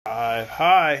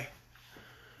Hi.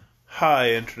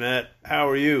 Hi, Internet. How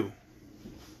are you?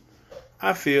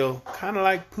 I feel kind of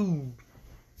like poo.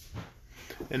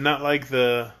 And not like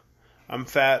the I'm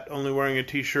fat, only wearing a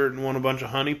t-shirt and want a bunch of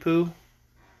honey poo.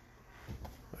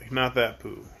 Like, not that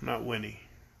poo. Not Winnie.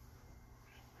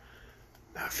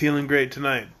 Not feeling great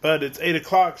tonight. But it's 8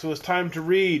 o'clock, so it's time to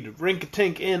read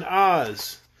Rinkitink in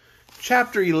Oz.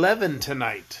 Chapter 11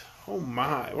 tonight. Oh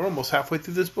my, we're almost halfway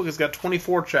through this book. It's got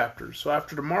 24 chapters. So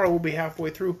after tomorrow, we'll be halfway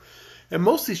through. And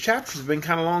most of these chapters have been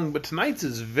kind of long, but tonight's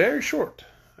is very short.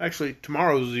 Actually,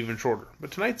 tomorrow's is even shorter,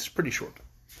 but tonight's is pretty short.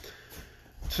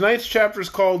 Tonight's chapter is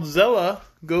called Zella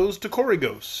Goes to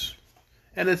Coregos,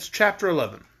 and it's chapter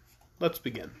 11. Let's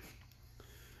begin.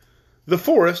 The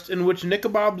forest in which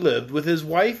Nikobob lived with his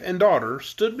wife and daughter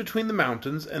stood between the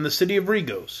mountains and the city of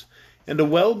Regos, and a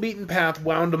well-beaten path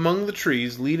wound among the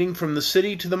trees leading from the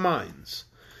city to the mines.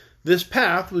 This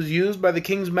path was used by the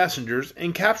king's messengers,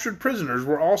 and captured prisoners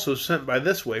were also sent by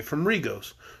this way from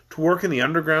Regos to work in the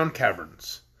underground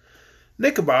caverns.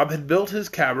 Nikobob had built his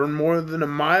cavern more than a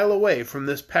mile away from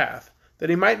this path, that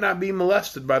he might not be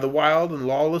molested by the wild and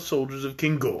lawless soldiers of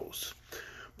King Gos.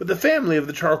 But the family of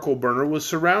the charcoal burner was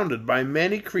surrounded by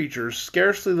many creatures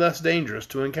scarcely less dangerous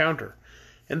to encounter,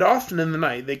 and often in the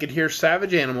night they could hear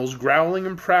savage animals growling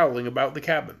and prowling about the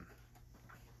cabin.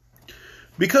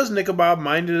 Because Nikobob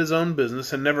minded his own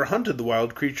business and never hunted the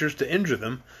wild creatures to injure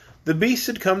them, the beasts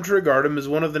had come to regard him as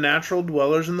one of the natural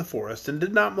dwellers in the forest and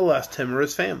did not molest him or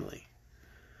his family.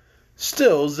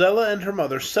 Still, Zella and her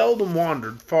mother seldom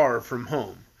wandered far from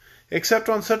home, except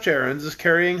on such errands as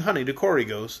carrying honey to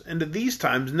Coregos, and at these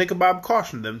times Nikobob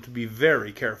cautioned them to be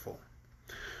very careful.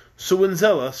 So when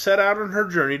Zella set out on her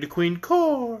journey to Queen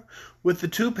Cor, with the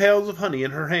 2 pails of honey in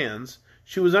her hands,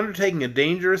 she was undertaking a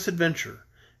dangerous adventure,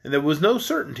 and there was no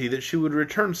certainty that she would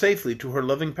return safely to her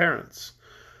loving parents.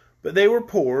 But they were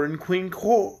poor, and Queen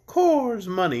Cor's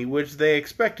money, which they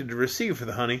expected to receive for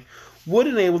the honey, would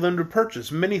enable them to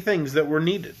purchase many things that were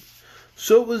needed.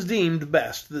 So it was deemed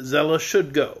best that Zella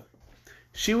should go.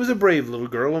 She was a brave little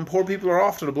girl, and poor people are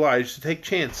often obliged to take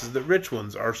chances that rich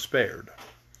ones are spared.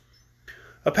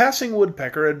 A passing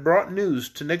woodpecker had brought news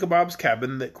to Nikobob's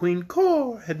cabin that Queen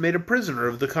Cor had made a prisoner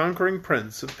of the conquering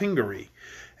prince of Pingaree,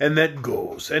 and that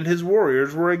Gos and his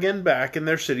warriors were again back in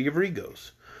their city of Regos.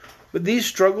 But these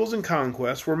struggles and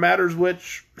conquests were matters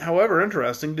which, however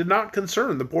interesting, did not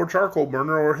concern the poor charcoal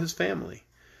burner or his family.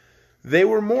 They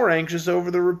were more anxious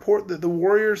over the report that the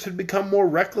warriors had become more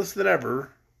reckless than ever,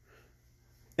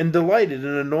 and delighted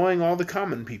in annoying all the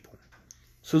common people.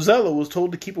 So Zella was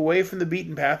told to keep away from the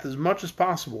beaten path as much as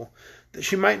possible, that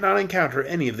she might not encounter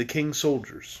any of the king's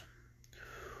soldiers.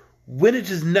 "When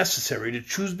it is necessary to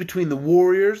choose between the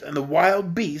warriors and the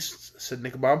wild beasts," said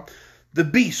Nikobob, "the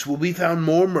beasts will be found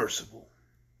more merciful."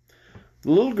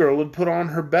 The little girl had put on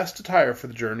her best attire for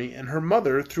the journey, and her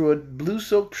mother threw a blue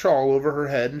silk shawl over her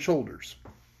head and shoulders.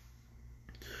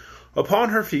 Upon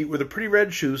her feet were the pretty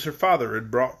red shoes her father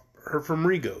had brought her from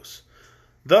Regos.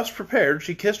 Thus prepared,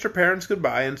 she kissed her parents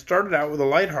good-bye and started out with a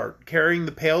light heart, carrying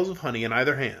the pails of honey in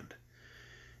either hand.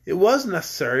 It was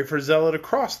necessary for Zella to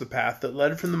cross the path that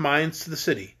led from the mines to the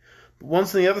city, but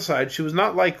once on the other side she was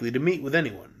not likely to meet with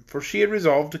anyone, for she had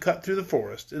resolved to cut through the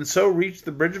forest, and so reach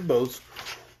the bridge of boats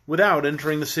without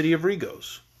entering the city of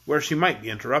Regos, where she might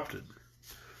be interrupted.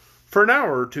 For an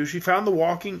hour or two she found the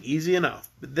walking easy enough,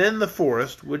 but then the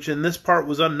forest, which in this part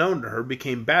was unknown to her,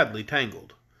 became badly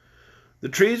tangled. The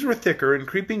trees were thicker, and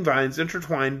creeping vines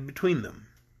intertwined between them.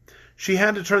 She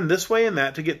had to turn this way and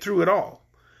that to get through it all,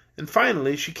 and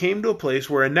finally she came to a place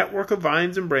where a network of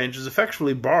vines and branches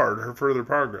effectually barred her further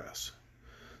progress.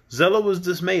 Zella was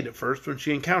dismayed at first when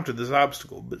she encountered this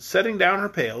obstacle, but setting down her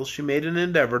pails, she made an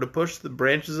endeavor to push the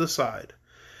branches aside.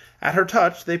 At her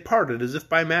touch they parted as if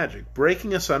by magic,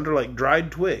 breaking asunder like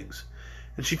dried twigs,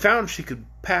 and she found she could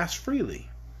pass freely.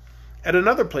 At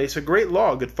another place a great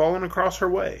log had fallen across her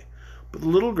way, but the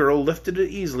little girl lifted it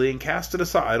easily and cast it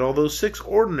aside, although 6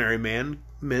 ordinary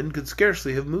men could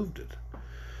scarcely have moved it.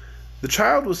 The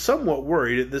child was somewhat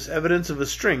worried at this evidence of a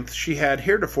strength she had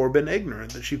heretofore been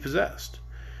ignorant that she possessed.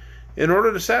 In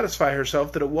order to satisfy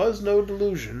herself that it was no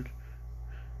delusion,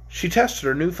 she tested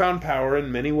her newfound power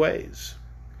in many ways.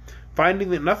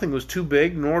 Finding that nothing was too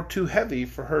big nor too heavy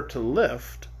for her to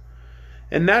lift,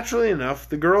 and naturally enough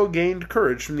the girl gained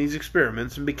courage from these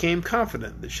experiments and became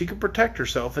confident that she could protect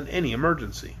herself in any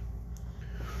emergency.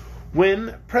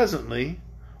 When, presently,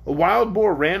 a wild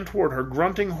boar ran toward her,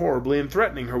 grunting horribly and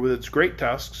threatening her with its great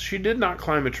tusks, she did not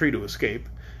climb a tree to escape,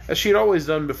 as she had always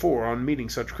done before on meeting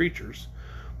such creatures,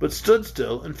 but stood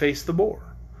still and faced the boar.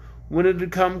 When it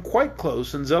had come quite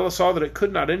close, and Zella saw that it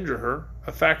could not injure her,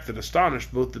 a fact that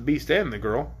astonished both the beast and the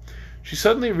girl, she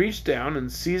suddenly reached down, and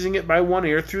seizing it by one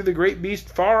ear, threw the great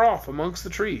beast far off amongst the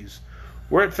trees,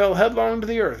 where it fell headlong to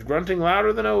the earth, grunting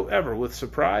louder than ever with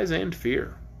surprise and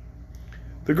fear.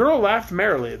 The girl laughed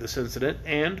merrily at this incident,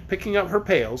 and, picking up her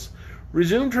pails,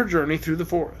 resumed her journey through the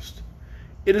forest.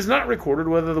 It is not recorded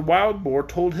whether the wild boar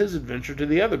told his adventure to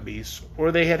the other beasts,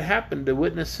 or they had happened to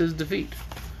witness his defeat.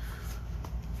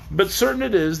 But certain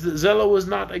it is that Zella was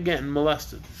not again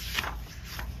molested.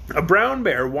 A brown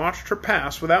bear watched her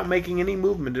pass without making any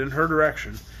movement in her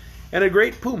direction, and a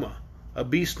great puma, a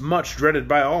beast much dreaded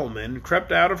by all men,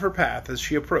 crept out of her path as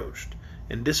she approached,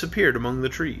 and disappeared among the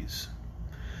trees.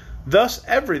 Thus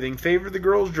everything favored the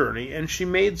girl's journey, and she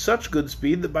made such good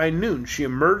speed that by noon she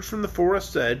emerged from the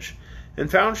forest's edge, and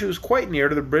found she was quite near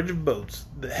to the bridge of boats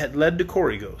that had led to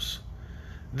Coregos.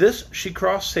 This she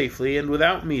crossed safely, and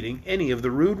without meeting any of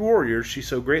the rude warriors she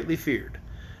so greatly feared.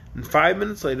 And 5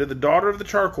 minutes later the daughter of the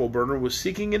charcoal burner was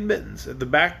seeking admittance at the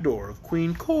back door of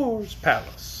Queen Cor's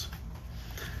palace.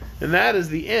 And that is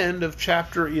the end of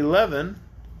Chapter 11,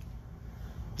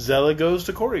 Zella Goes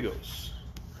to Coregos.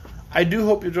 I do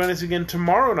hope you'll join us again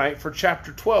tomorrow night for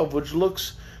Chapter 12, which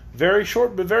looks very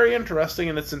short but very interesting,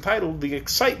 and it's entitled The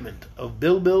Excitement of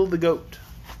Bilbil the Goat.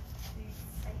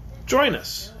 Join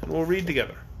us, and we'll read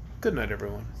together. Good night,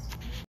 everyone.